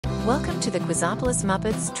Welcome to the Quizopolis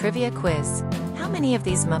Muppets Trivia Quiz. How many of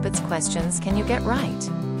these Muppets questions can you get right?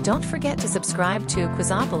 Don't forget to subscribe to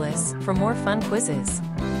Quizopolis for more fun quizzes.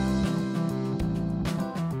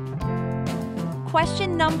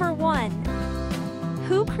 Question number 1.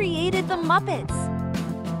 Who created the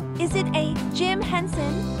Muppets? Is it A. Jim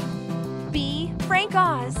Henson, B. Frank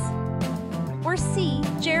Oz, or C.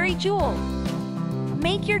 Jerry Jewell?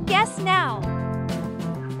 Make your guess now.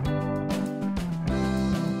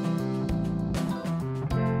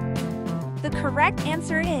 The correct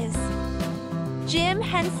answer is Jim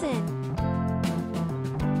Henson.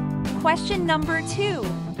 Question number 2.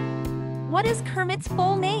 What is Kermit's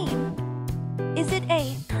full name? Is it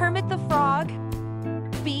A. Kermit the Frog,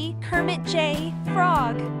 B. Kermit J.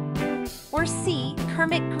 Frog, or C.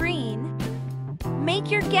 Kermit Green? Make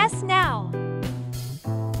your guess now.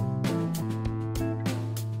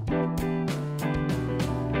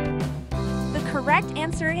 The correct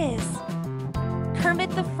answer is Kermit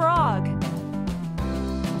the Frog.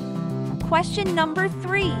 Question number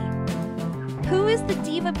 3. Who is the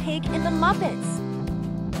diva pig in the Muppets?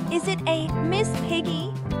 Is it A. Miss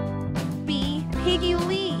Piggy, B. Piggy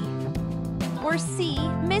Lee, or C.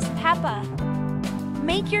 Miss Peppa?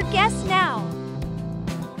 Make your guess now.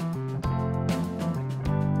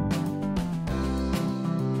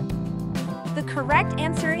 The correct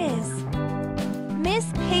answer is Miss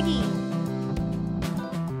Piggy.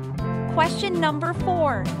 Question number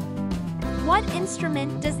 4. What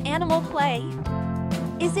instrument does Animal play?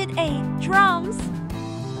 Is it A. Drums,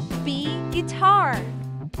 B. Guitar,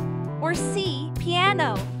 or C.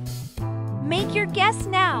 Piano? Make your guess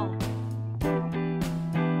now.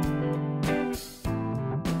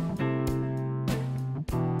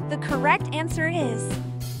 The correct answer is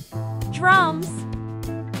drums.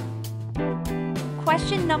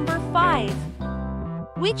 Question number 5.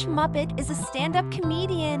 Which Muppet is a stand-up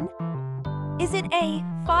comedian? Is it A.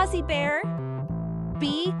 Fozzie Bear,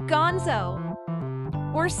 B. Gonzo,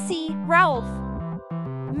 or C. Ralph?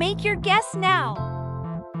 Make your guess now.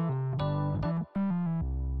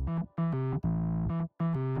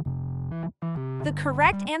 The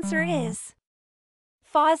correct answer is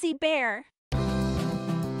Fozzie Bear.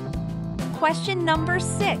 Question number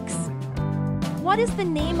 6. What is the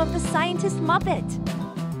name of the scientist Muppet?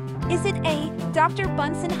 Is it A. Dr.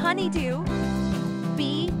 Bunsen Honeydew,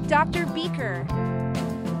 B. Dr. Beaker,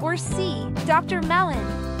 or C. Dr.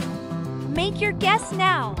 Melon? Make your guess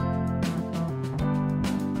now.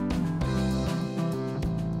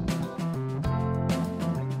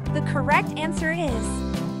 The correct answer is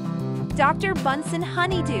Dr. Bunsen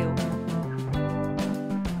Honeydew.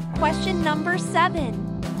 Question number 7.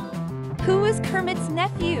 Who is Kermit's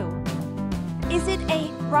nephew? Is it A.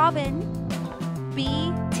 Robin,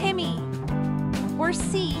 B. Timmy, or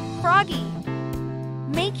C. Froggy?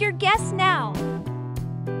 Make your guess now.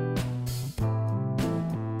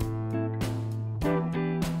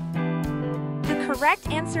 The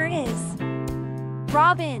correct answer is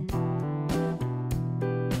Robin.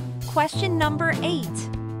 Question number 8.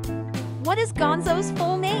 What is Gonzo's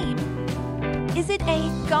full name? Is it A.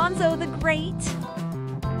 Gonzo the Great,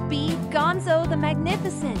 B. Gonzo the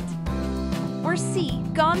Magnificent, or C.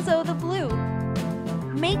 Gonzo the Blue?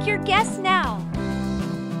 Make your guess now.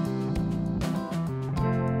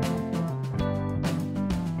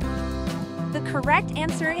 The correct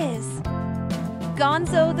answer is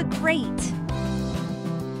Gonzo the Great.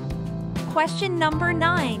 Question number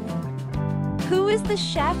 9. Who is the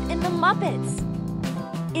chef in the Muppets?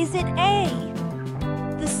 Is it A.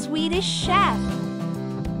 the Swedish chef,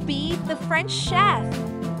 B. the French chef,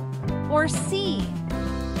 or C.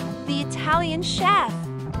 the Italian chef?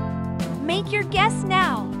 Make your guess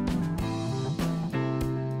now.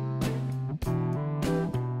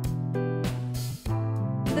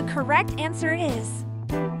 The correct answer is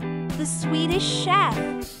the Swedish chef.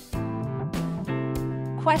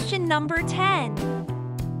 Question number 10.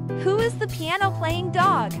 Who is the piano-playing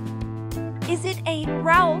dog? Is it A.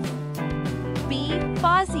 Ralph, B.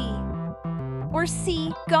 Fozzie, or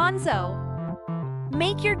C. Gonzo?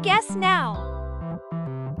 Make your guess now.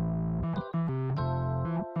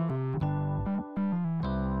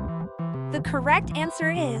 The correct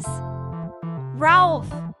answer is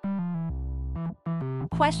Ralph.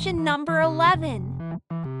 Question number 11.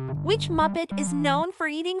 Which Muppet is known for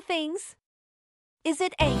eating things? Is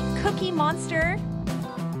it A. Cookie Monster,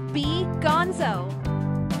 B. Gonzo,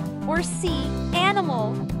 or C.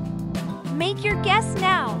 Animal? Make your guess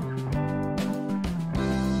now.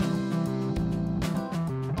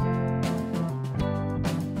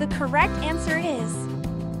 The correct answer is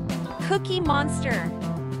Cookie Monster.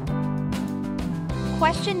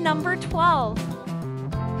 Question number 12.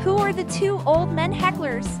 Who are the two old men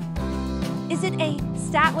hecklers? Is it A.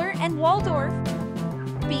 Statler and Waldorf,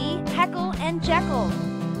 B. Heckle and Jekyll,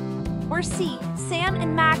 or C. Sam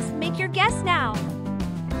and Max? Make your guess now.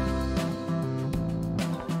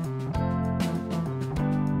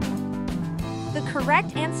 The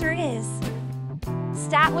correct answer is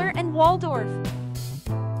Statler and Waldorf.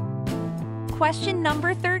 Question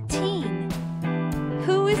number 13.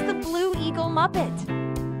 Who is the Blue Eagle Muppet?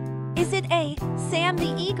 Is it A. Sam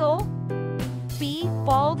the Eagle, B.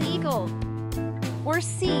 Bald Eagle, or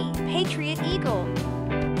C. Patriot Eagle?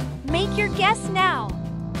 Make your guess now.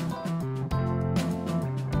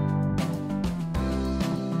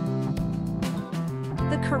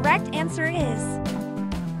 The correct answer is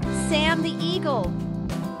Sam the Eagle.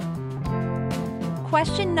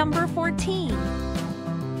 Question number 14.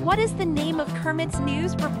 What is the name of Kermit's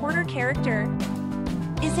news reporter character?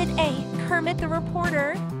 Is it A. Kermit the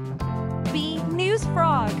Reporter, B. News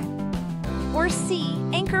Frog, or C.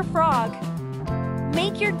 Anchor Frog?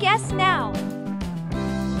 Make your guess now.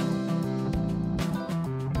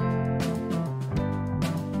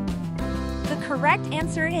 The correct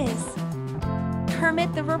answer is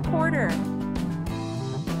Kermit the Reporter.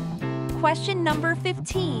 Question number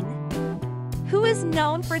 15. Who is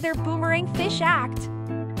known for their boomerang fish act?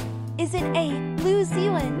 Is it A. New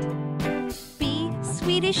Zealand, B.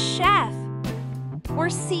 Swedish Chef, or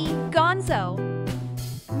C. Gonzo?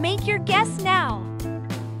 Make your guess now.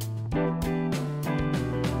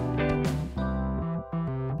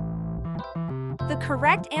 The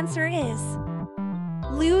correct answer is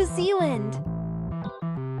New Zealand.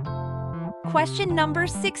 Question number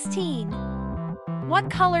 16. What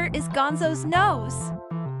color is Gonzo's nose?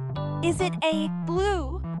 Is it A.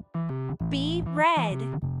 Blue, B.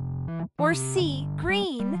 Red, or C.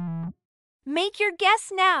 Green? Make your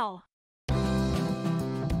guess now.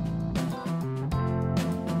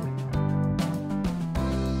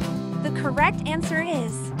 The correct answer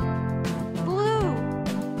is blue.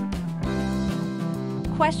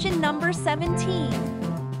 Question number 17.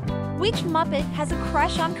 Which Muppet has a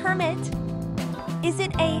crush on Kermit? Is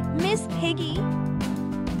it A. Miss Piggy,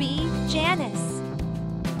 B. Janice,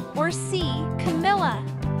 or C. Camilla?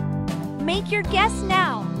 Make your guess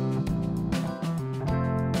now.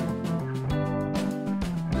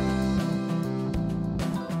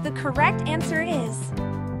 The correct answer is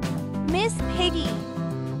Miss Piggy.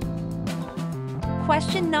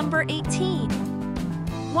 Question number 18.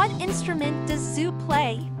 What instrument does Zoo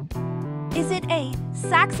play? Is it A.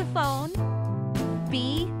 Saxophone,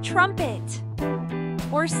 B. Trumpet,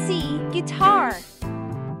 or C. Guitar?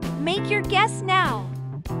 Make your guess now.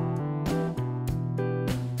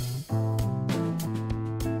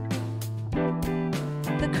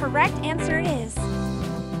 The correct answer is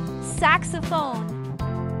saxophone.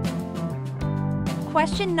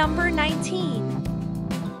 Question number 19.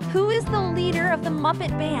 Who is the leader of the Muppet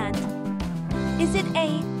Band? Is it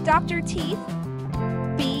A. Dr. Teeth,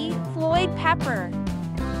 B. Floyd Pepper,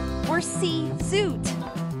 or C. Zoot?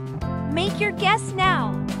 Make your guess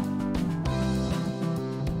now.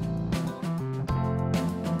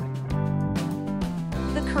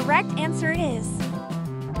 The correct answer is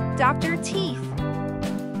Dr. Teeth.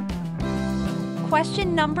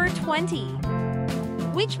 Question number 20.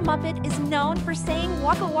 Which Muppet is known for saying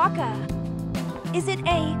Waka Waka? Is it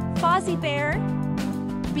A. Fozzie Bear,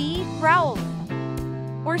 B. Ralph,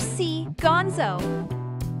 or C. Gonzo?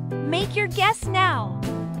 Make your guess now.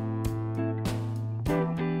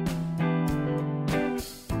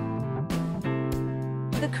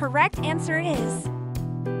 The correct answer is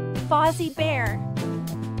Fozzie Bear.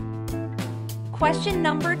 Question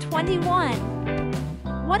number 21.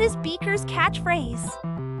 What is Beaker's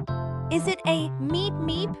catchphrase? Is it A. Meep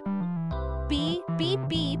meep, B. Beep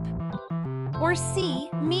beep, or C.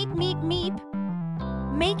 Meep meep meep?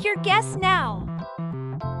 Make your guess now.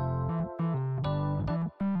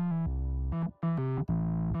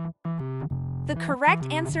 The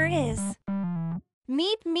correct answer is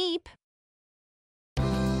Meep meep.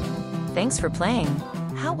 Thanks for playing.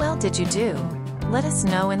 How well did you do? Let us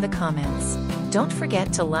know in the comments. Don't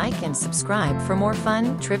forget to like and subscribe for more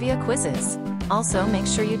fun trivia quizzes. Also, make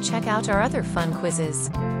sure you check out our other fun quizzes.